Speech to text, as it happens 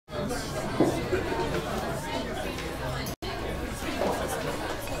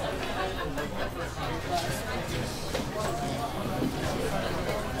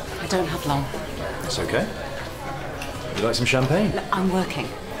don't have long. That's okay. Would you like some champagne? No, I'm working.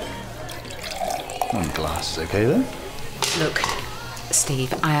 One glass is okay, then? Look,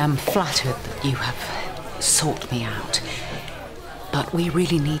 Steve, I am flattered that you have sought me out. But we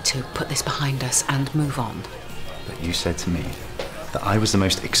really need to put this behind us and move on. But you said to me that I was the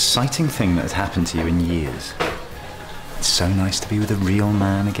most exciting thing that had happened to you in years. It's so nice to be with a real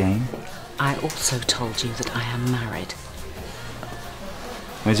man again. I also told you that I am married.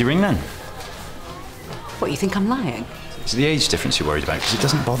 Where's your ring then? What, you think I'm lying? It's the age difference you're worried about, because it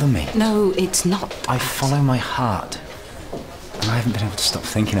doesn't bother me. No, it's not. I follow my heart. And I haven't been able to stop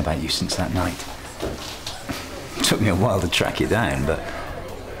thinking about you since that night. It took me a while to track you down, but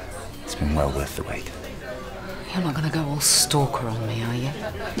it's been well worth the wait. You're not going to go all stalker on me, are you?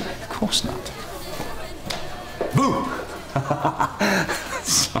 Of course not. Boo!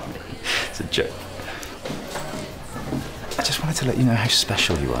 Sorry, it's a joke. I just wanted to let you know how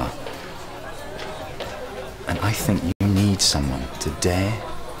special you are. And I think you need someone to dare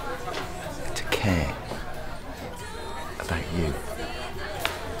to care about you.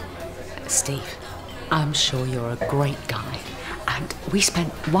 Steve, I'm sure you're a great guy. And we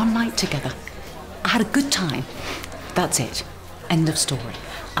spent one night together. I had a good time. That's it. End of story.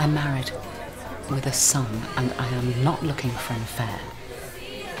 I'm married with a son, and I am not looking for an affair.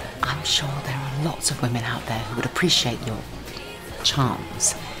 I'm sure there are lots of women out there who would appreciate your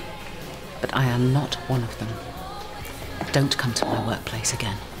charms, but I am not one of them. Don't come to my workplace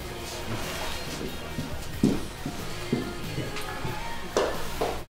again.